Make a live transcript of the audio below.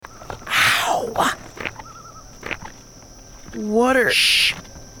Shh.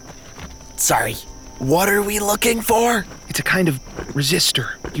 Sorry, what are we looking for? It's a kind of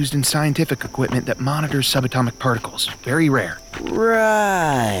resistor used in scientific equipment that monitors subatomic particles. Very rare.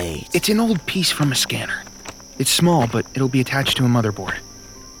 Right. It's an old piece from a scanner. It's small, but it'll be attached to a motherboard.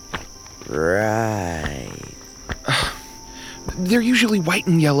 Right. They're usually white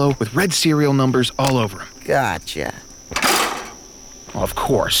and yellow with red serial numbers all over them. Gotcha. Well, of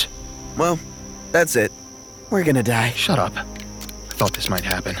course. Well, that's it. We're gonna die. Shut up. I thought this might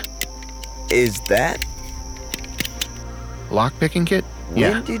happen. Is that? Lockpicking kit?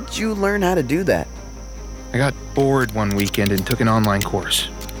 When did you learn how to do that? I got bored one weekend and took an online course.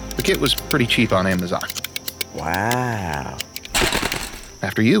 The kit was pretty cheap on Amazon. Wow.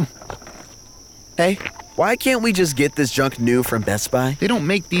 After you. Hey, why can't we just get this junk new from Best Buy? They don't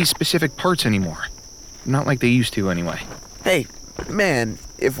make these specific parts anymore. Not like they used to anyway. Hey, man,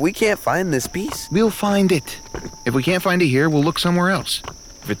 if we can't find this piece... We'll find it. If we can't find it here, we'll look somewhere else.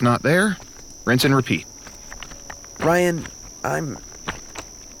 If it's not there, rinse and repeat. Ryan, I'm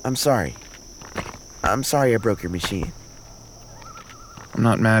sorry. I'm sorry I broke your machine. I'm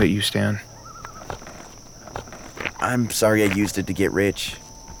not mad at you, Stan. I'm sorry I used it to get rich.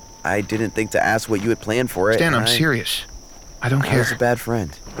 I didn't think to ask what you had planned for it. Stan, I'm serious. I don't care. I was a bad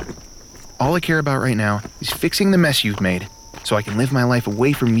friend. All I care about right now is fixing the mess you've made so I can live my life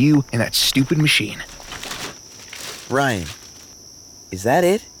away from you and that stupid machine. Ryan, is that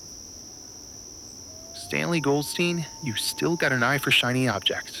it? Stanley Goldstein, you still got an eye for shiny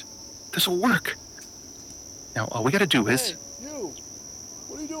objects. This'll work. Now, all we gotta do is... Hey, you!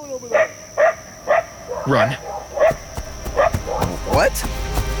 What are you doing over there? run. What?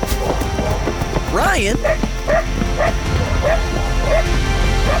 Ryan?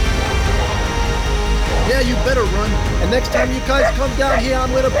 Yeah, you better run. And next time you guys come down here,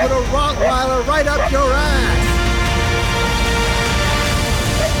 I'm gonna put a Rottweiler right up your ass.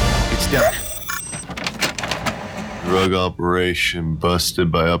 It's done. Drug operation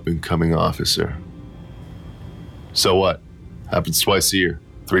busted by up-and-coming officer. So what? Happens twice a year,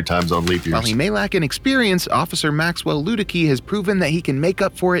 3 times on leap years. While he may lack in experience, Officer Maxwell Ludicky has proven that he can make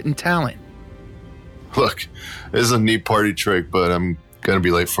up for it in talent. Look, this is a neat party trick, but I'm gonna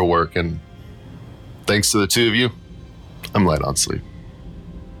be late for work, and thanks to the two of you, I'm light on sleep.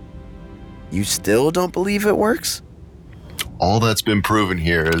 You still don't believe it works? All that's been proven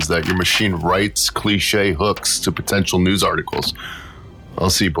here is that your machine writes cliche hooks to potential news articles. I'll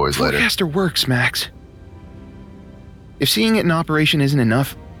see you boys later. Forecaster works, Max. If seeing it in operation isn't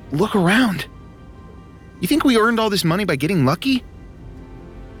enough, look around. You think we earned all this money by getting lucky?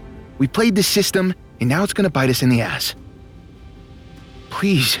 We played the system, and now it's gonna bite us in the ass.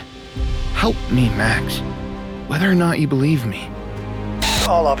 Please, help me, Max. Whether or not you believe me.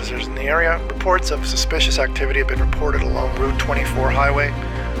 All officers in the area, reports of suspicious activity have been reported along Route 24 highway.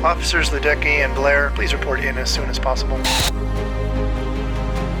 Officers Ledecky and Blair, please report in as soon as possible.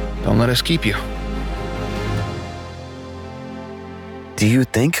 Don't let us keep you. Do you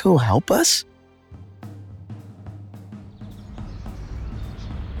think he'll help us?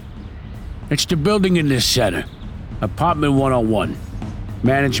 It's the building in the center. Apartment 101.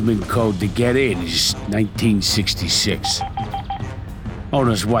 Management code to get in is 1966.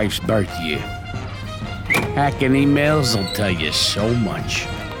 Owner's wife's birth year. Hacking emails will tell you so much.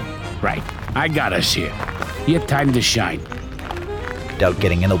 Right, I got us here. Your time to shine. Doubt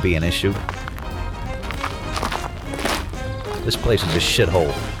getting in will be an issue. This place is a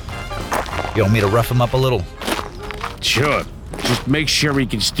shithole. You want me to rough him up a little? Sure. Just make sure he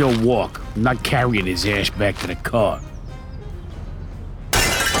can still walk. I'm not carrying his ass back to the car.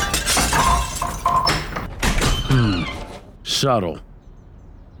 Subtle.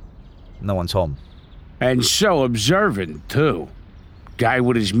 No one's home. And so observant, too. Guy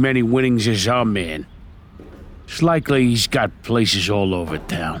with as many winnings as our man. It's likely he's got places all over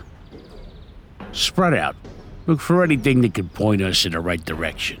town. Spread out. Look for anything that could point us in the right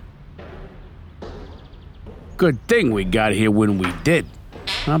direction. Good thing we got here when we did.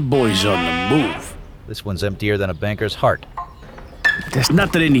 Our boy's on the move. This one's emptier than a banker's heart. There's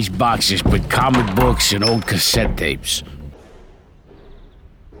nothing in these boxes but comic books and old cassette tapes.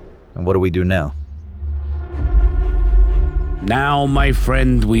 And what do we do now? Now, my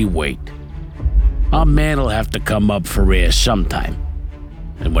friend, we wait. Our man'll have to come up for air sometime.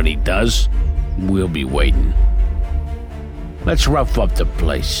 And when he does, we'll be waiting. Let's rough up the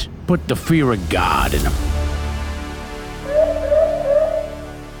place. Put the fear of God in him.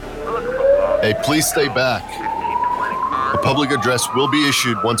 Hey, please stay back. A public address will be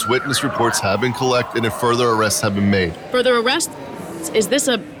issued once witness reports have been collected and further arrests have been made. Further arrests? Is this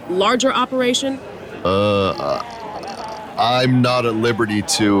a larger operation? I'm not at liberty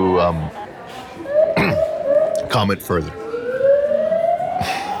to comment further.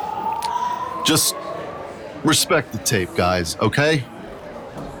 Just respect the tape, guys, okay?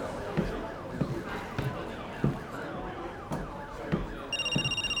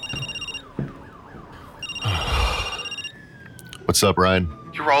 What's up, Ryan?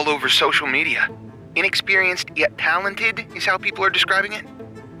 You're all over social media. Inexperienced yet talented is how people are describing it.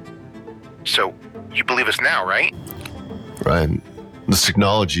 So, you believe us now, right? Ryan, this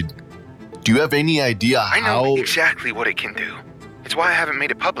technology, do you have any idea I how... know exactly what it can do. It's why I haven't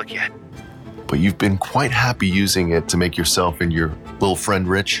made it public yet. But you've been quite happy using it to make yourself and your little friend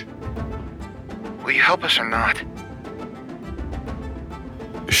rich. Will you help us or not?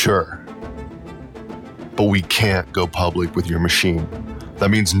 Sure. But we can't go public with your machine. That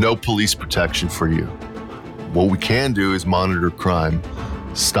means no police protection for you. What we can do is monitor crime,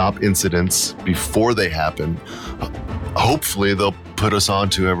 stop incidents before they happen. Hopefully they'll put us on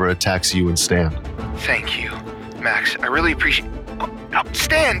to whoever attacks you and Stan. Thank you, Max. I really appreciate... Oh,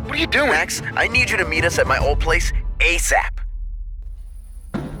 Stan, what are you doing? Max, I need you to meet us at my old place ASAP.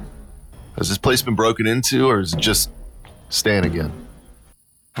 Has this place been broken into, or is it just Stan again?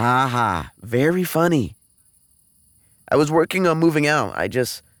 Ha ha, very funny. I was working on moving out. I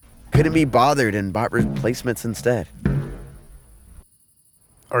just couldn't be bothered and bought replacements instead.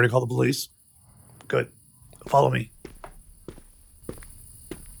 Already called the police? Good. Follow me.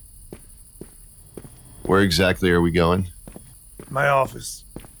 Where exactly are we going? My office.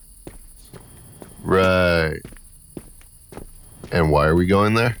 Right. And why are we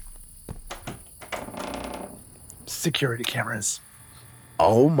going there? Security cameras.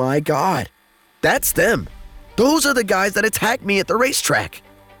 Oh my god, that's them. Those are the guys that attacked me at the racetrack.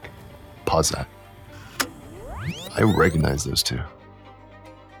 Pause that. I recognize those two.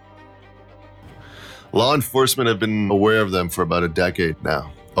 Law enforcement have been aware of them for about a decade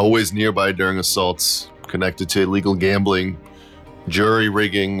now. Always nearby during assaults, connected to illegal gambling, jury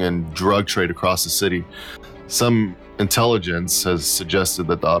rigging, and drug trade across the city. Some intelligence has suggested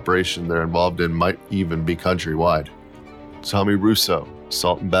that the operation they're involved in might even be countrywide. Tommy Russo,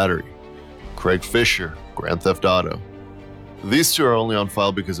 assault and battery. Craig Fisher, grand theft auto. These two are only on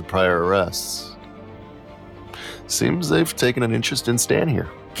file because of prior arrests. Seems they've taken an interest in Stan here.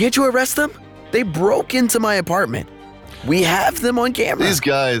 Can't you arrest them? They broke into my apartment. We have them on camera. These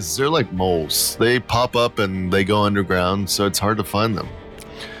guys, they're like moles. They pop up and they go underground, so it's hard to find them.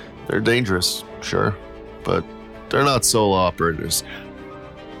 They're dangerous, sure, but they're not solo operators.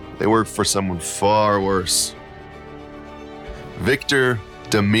 They work for someone far worse. Victor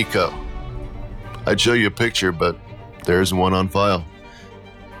D'Amico. I'd show you a picture, but there's one on file.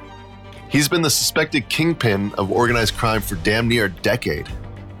 He's been the suspected kingpin of organized crime for damn near a decade.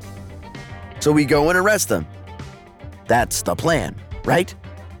 So we go and arrest him. That's the plan, right?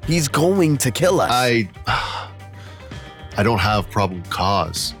 He's going to kill us. I don't have probable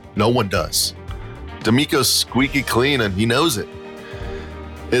cause. No one does. D'Amico's squeaky clean and he knows it.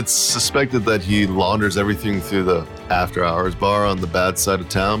 It's suspected that he launders everything through the after-hours bar on the bad side of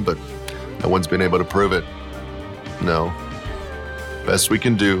town, but no one's been able to prove it. No. Best we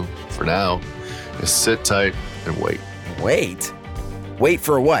can do, for now, is sit tight and wait. Wait? Wait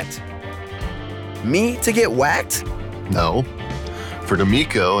for what? Me to get whacked? No. For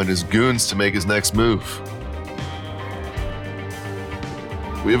D'Amico and his goons to make his next move.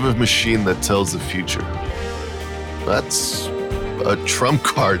 We have a machine that tells the future. That's a trump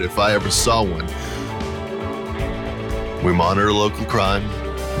card if I ever saw one. We monitor local crime,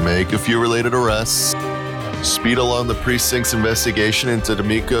 make a few related arrests, speed along the precinct's investigation into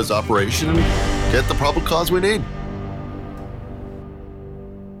D'Amico's operation, and get the probable cause we need.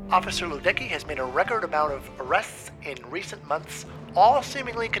 Officer Ludecky has made a record amount of arrests in recent months, all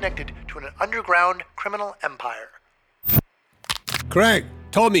seemingly connected to an underground criminal empire. Craig,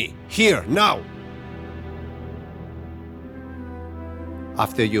 Tommy, here, now.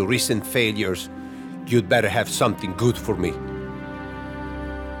 After your recent failures, you'd better have something good for me.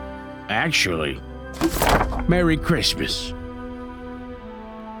 Actually, Merry Christmas.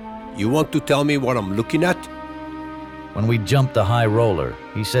 You want to tell me what I'm looking at? When we jumped the high roller,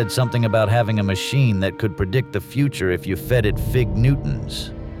 he said something about having a machine that could predict the future if you fed it fig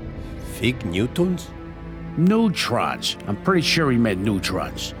Newtons. Fig Newtons? Neutrons. I'm pretty sure he meant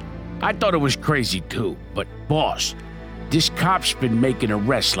neutrons. I thought it was crazy too, but boss, this cop's been making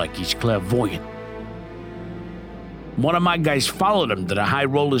arrests like he's clairvoyant. One of my guys followed him to the high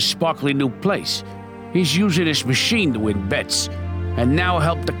roller's sparkly new place. He's using this machine to win bets, and now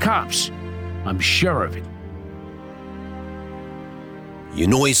help the cops. I'm sure of it. You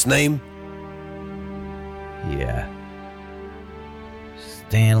know his name? Yeah.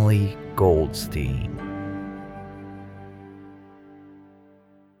 Stanley Goldstein.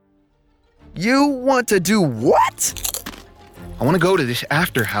 You want to do what? I want to go to this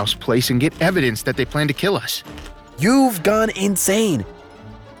after house place and get evidence that they plan to kill us. You've gone insane.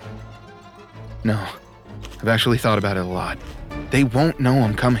 No, I've actually thought about it a lot. They won't know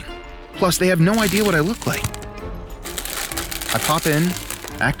I'm coming. Plus, they have no idea what I look like. I pop in,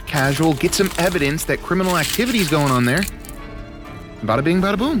 act casual, get some evidence that criminal activity's going on there. Bada bing,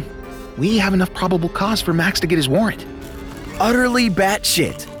 bada boom. We have enough probable cause for Max to get his warrant. Utterly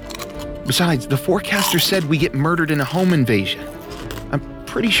batshit. Besides, the forecaster said we get murdered in a home invasion. I'm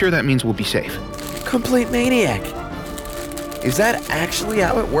pretty sure that means we'll be safe. Complete maniac. Is that actually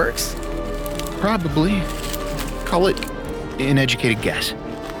how it works? Probably. Call it an educated guess.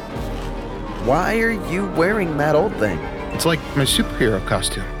 Why are you wearing that old thing? It's like my superhero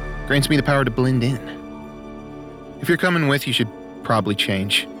costume. Grants me the power to blend in. If you're coming with, you should probably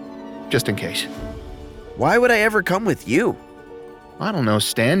change. Just in case. Why would I ever come with you? I don't know,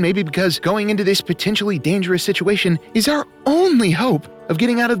 Stan. Maybe because going into this potentially dangerous situation is our only hope of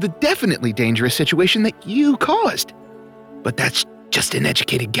getting out of the definitely dangerous situation that you caused. But that's just an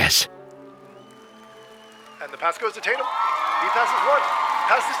educated guess. And the pass goes to Tatum. He passes one,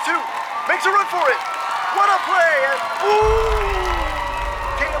 passes two, makes a run for it. What a play! And boom!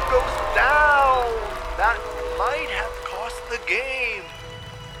 Tatum goes down. That might have cost the game.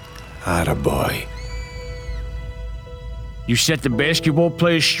 Attaboy. You set the basketball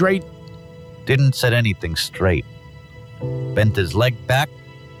players straight? Didn't set anything straight. Bent his leg back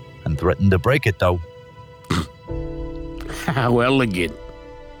and threatened to break it, though. How elegant.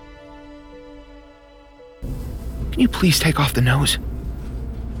 Can you please take off the nose?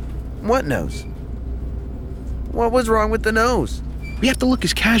 What nose? What was wrong with the nose? We have to look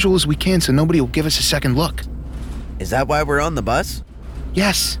as casual as we can so nobody will give us a second look. Is that why we're on the bus?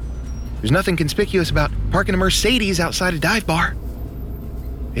 Yes. There's nothing conspicuous about parking a Mercedes outside a dive bar.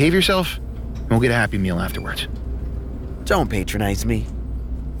 Behave yourself, and we'll get a Happy Meal afterwards. Don't patronize me.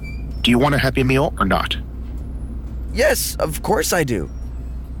 Do you want a Happy Meal or not? Yes, of course I do.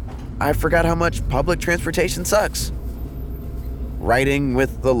 I forgot how much public transportation sucks. Riding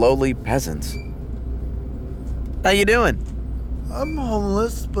with the lowly peasants. How you doing? I'm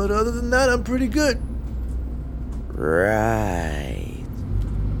homeless, but other than that, I'm pretty good. Right.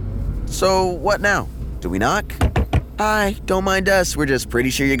 So, what now? Do we knock? Hi, don't mind us. We're just pretty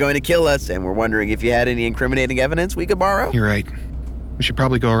sure you're going to kill us, and we're wondering if you had any incriminating evidence we could borrow. You're right. We should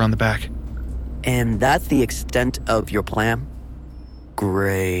probably go around the back. And that's the extent of your plan?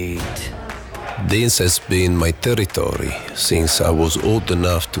 Great. This has been my territory since I was old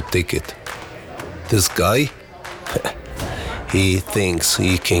enough to take it. This guy? He thinks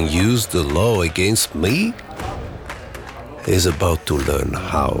he can use the law against me? He's about to learn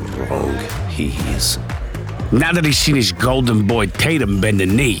how wrong he is. Now that he's seen his golden boy Tatum bend the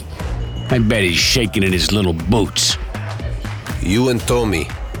knee, I bet he's shaking in his little boots. You and Tommy,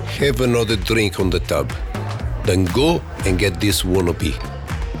 have another drink on the tub. Then go and get this wannabe.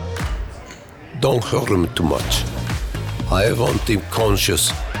 Don't hurt him too much. I want him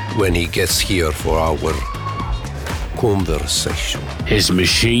conscious when he gets here for our conversation. His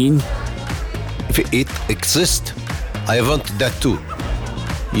machine? If it exists, I want that too.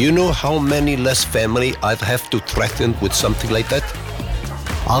 You know how many less family I'd have to threaten with something like that?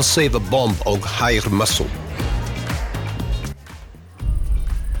 I'll save a bomb on higher muscle.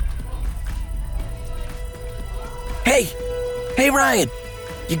 Hey Ryan,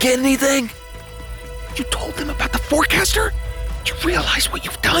 you get anything? You told them about the forecaster? Do you realize what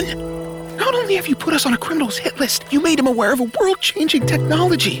you've done? Not only have you put us on a criminal's hit list, you made him aware of a world-changing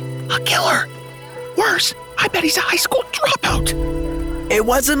technology. A killer. Worse, I bet he's a high school dropout. It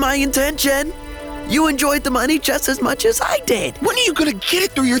wasn't my intention. You enjoyed the money just as much as I did. When are you gonna get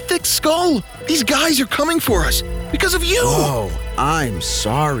it through your thick skull? These guys are coming for us because of you. Oh, I'm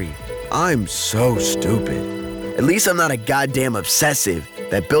sorry. I'm so stupid. At least I'm not a goddamn obsessive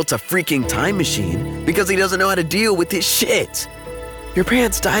that built a freaking time machine because he doesn't know how to deal with his shit. Your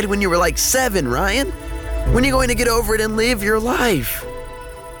parents died when you were like 7, Ryan. When are you going to get over it and live your life?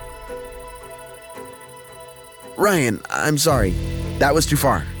 Ryan, I'm sorry. That was too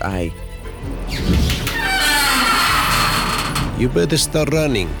far. You better start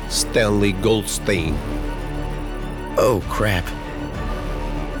running, Stanley Goldstein. Oh, crap.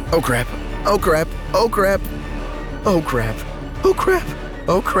 Oh, crap. Oh, crap. Oh, crap. Oh, crap. Oh, crap.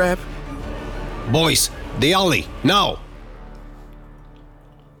 Oh, crap. Boys, the alley, now!